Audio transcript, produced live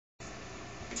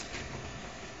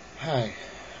Hi,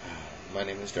 my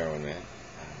name is Darwin Man.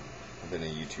 I've been a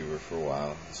YouTuber for a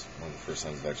while. It's one of the first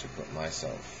times I've actually put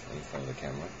myself in front of the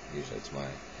camera. Usually it's my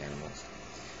animals.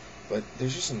 But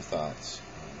there's just some thoughts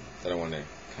that I want to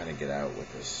kind of get out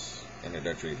with this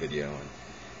introductory video,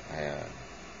 and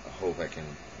I hope I can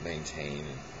maintain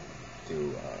and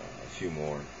do a few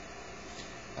more,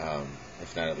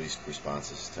 if not at least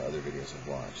responses to other videos I've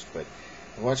watched. But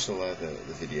I watched a lot of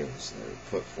the videos that are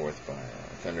put forth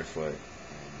by Thunderfoot and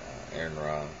Aaron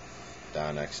Ra,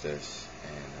 Don Extus,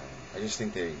 and I just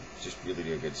think they just really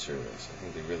do a good service. I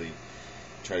think they really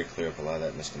try to clear up a lot of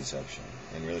that misconception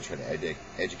and really try to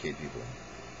educate people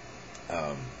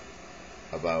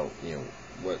about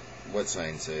what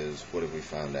science is, what have we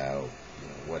found out,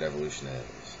 what evolution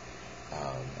is,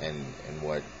 and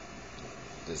what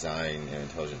design and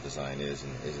intelligent design is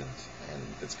and isn't. And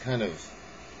it's kind of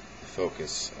the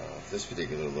focus of this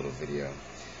particular little video.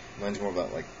 Mine's more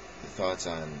about like the thoughts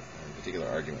on particular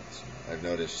arguments. I've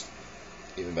noticed,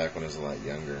 even back when I was a lot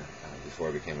younger, before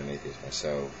I became an atheist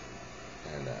myself,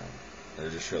 and or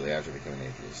just shortly after I became an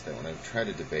atheist, that when I've tried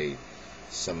to debate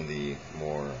some of the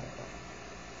more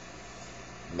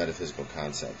metaphysical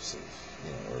concepts of,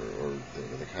 or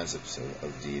the concepts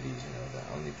of deities,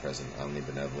 the omnipresent,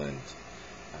 omnibenevolent,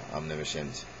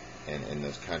 omniscient, and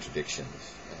those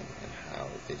contradictions, and how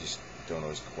they just don't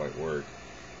always quite work.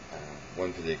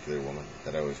 One particular woman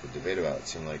that I always would debate about, it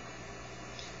seemed like,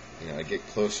 I'd get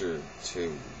closer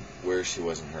to where she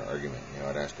was in her argument.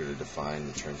 I'd ask her to define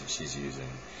the terms that she's using,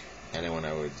 and then when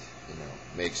I would,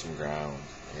 make some ground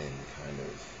in kind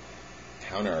of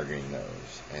counter-arguing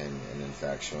those, and in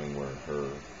fact showing where her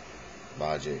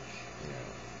logic,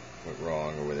 went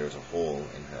wrong, or where there was a hole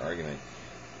in her argument,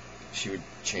 she would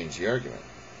change the argument.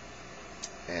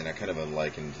 And I kind of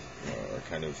likened,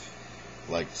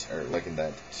 likened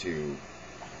that to,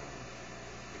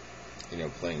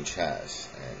 playing chess.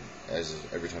 And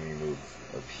every time you move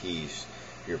a piece,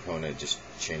 your opponent just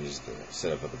changes the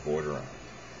setup of the board around.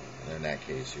 And in that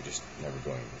case, you're just never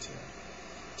going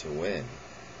to win.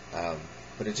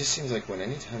 But it just seems like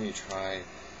anytime you try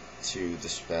to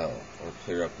dispel or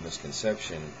clear up a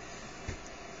misconception,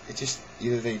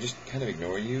 either they just kind of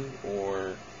ignore you,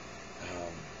 or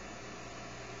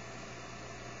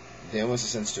they almost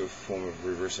sense to a form of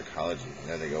reverse psychology.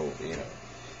 They go,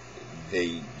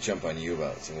 they jump on you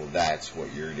about saying, well, that's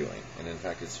what you're doing, and in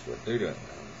fact, it's what they're doing.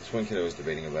 This one kid I was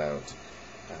debating about,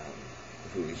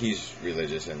 who he's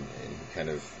religious, and he kind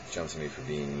of jumps on me for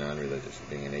being non-religious, for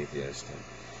being an atheist,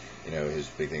 and his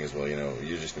big thing is, well,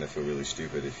 you're just going to feel really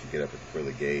stupid if you get up at the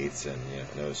pearly gates and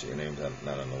notice that your name's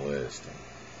not on the list,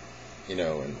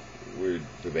 and we're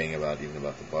debating about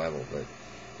the Bible, but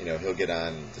he'll get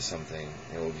on to something,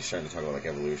 we'll be starting to talk about like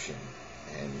evolution,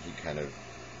 and he kind of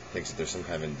thinks that there's some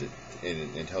kind of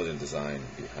intelligent design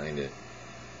behind it,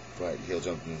 but he'll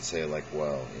jump in and say like,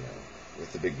 well,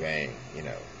 with the Big Bang,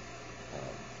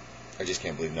 I just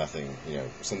can't believe nothing,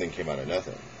 something came out of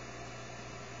nothing.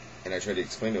 And I tried to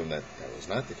explain to him that was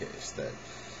not the case, that,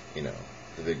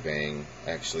 the Big Bang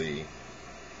actually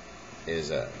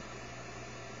is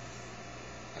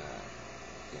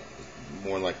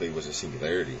more likely was a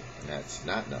singularity, and that's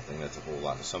not nothing, that's a whole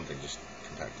lot of something just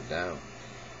compacted down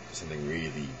to something really,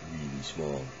 really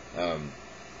small.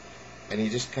 And he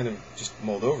just kind of just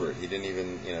mulled over it. He didn't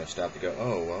even, stop to go,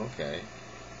 oh, well, okay.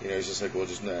 He's just like, well,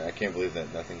 I can't believe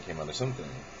that nothing came out of something,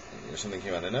 or something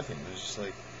came out of nothing. And it's just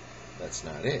like, that's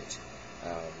not it.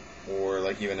 Or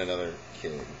like even another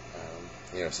kid,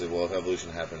 said, well, if evolution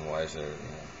happened, why is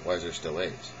there still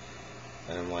apes?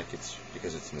 And I'm like, it's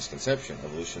because it's a misconception.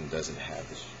 Evolution doesn't have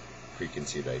this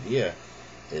preconceived idea.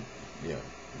 It,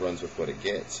 runs with what it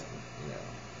gets, and,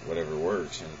 whatever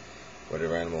works, and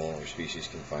whatever animal or species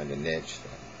can find a niche,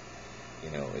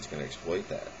 then, it's going to exploit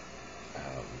that.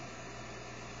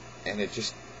 And it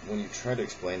just, when you try to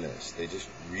explain this, they just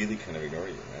really kind of ignore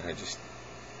you.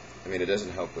 And it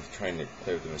doesn't help with trying to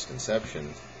clear up the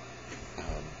misconception.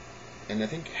 And I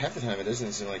think half the time it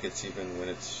doesn't seem like it's even when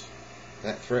it's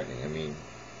that threatening.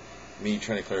 Me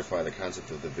trying to clarify the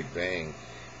concept of the Big Bang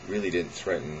really didn't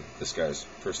threaten this guy's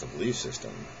personal belief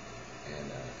system,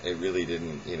 and it really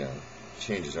didn't,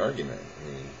 change his argument.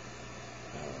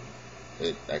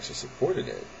 It actually supported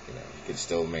it. He could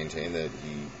still maintain that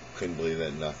he couldn't believe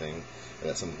that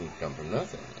something could come from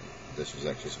nothing. And this was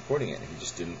actually supporting it. He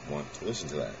just didn't want to listen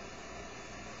to that.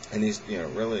 And he's,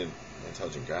 really an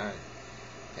intelligent guy,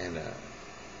 and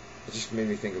it just made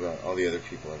me think about all the other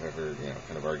people I've ever,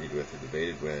 kind of argued with or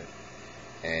debated with,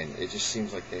 and it just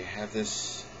seems like they have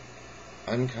this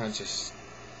unconscious,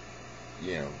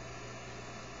 I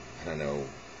don't know,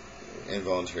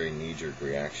 involuntary knee-jerk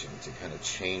reaction to kind of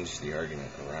change the argument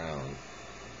around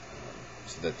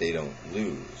so that they don't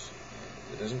lose.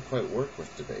 It doesn't quite work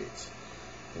with debates.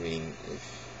 I mean,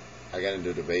 if I got into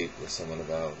a debate with someone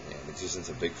about the existence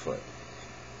of Bigfoot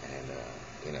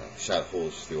and shot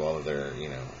holes through all of their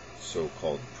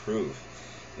so-called proof,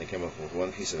 and they came up with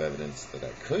one piece of evidence that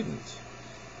I couldn't,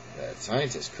 that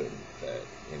scientists couldn't, that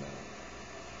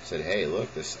said, hey,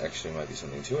 look, this actually might be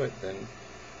something to it, then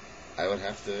I would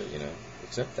have to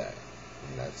accept that.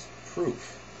 And that's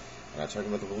proof. I'm not talking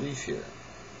about the belief here.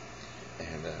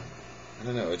 And I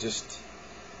don't know, it just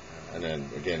and then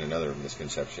again, another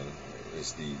misconception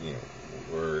is the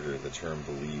word or the term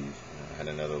believe. I had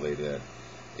another lady that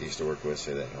I used to work with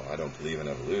say that I don't believe in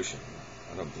evolution.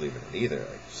 I don't believe in it either.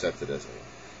 I accept it as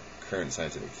a current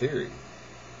scientific theory.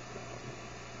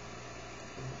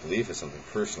 Belief is something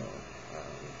personal.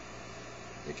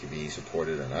 It can be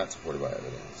supported or not supported by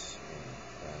evidence.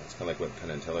 It's kind of like what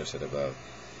Penn and Teller said about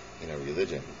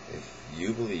religion. If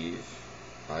you believe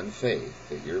on faith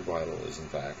that your Bible is in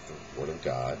fact the Word of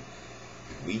God,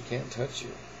 we can't touch you.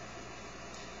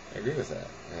 I agree with that.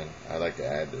 And I'd like to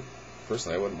add that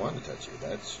personally I wouldn't want to touch you.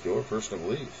 That's your personal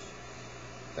belief.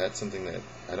 That's something that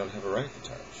I don't have a right to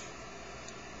touch.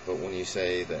 But when you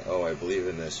say that, oh, I believe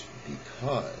in this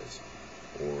because,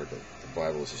 or that the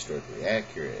Bible is historically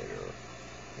accurate,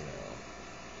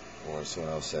 or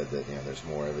someone else said that there's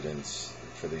more evidence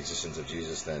for the existence of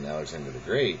Jesus than Alexander the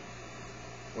Great,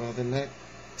 well, then that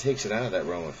takes it out of that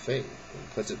realm of faith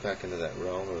and puts it back into that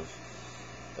realm of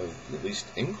at least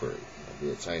inquiry, be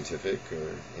it scientific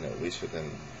or at least within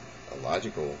a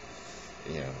logical,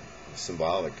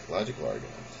 symbolic logical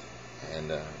argument.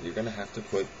 And you're going to have to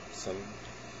put some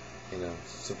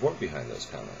support behind those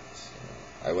comments.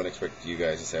 I wouldn't expect you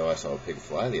guys to say, oh, I saw a pig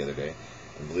fly the other day,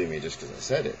 and believe me, just because I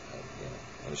said it.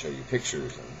 I'm going to show you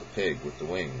pictures of the pig with the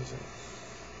wings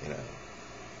and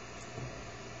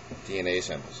DNA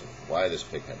samples of why this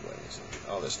pig had wings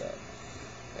and all this stuff,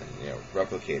 and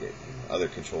replicate it in other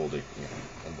controlled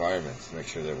environments to make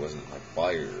sure there wasn't like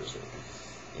fires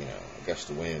or a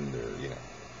gust of wind or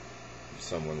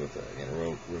someone with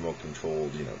a remote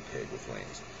controlled pig with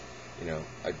wings.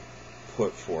 I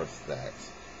put forth that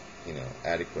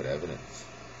adequate evidence,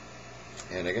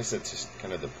 and I guess that's just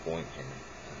kind of the point here.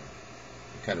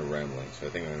 I'm kind of rambling, so I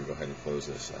think I'm going to go ahead and close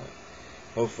this.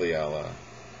 Hopefully I'll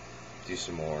do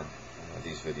some more of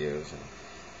these videos and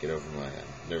get over my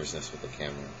nervousness with the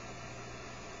camera.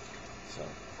 So,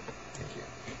 thank you.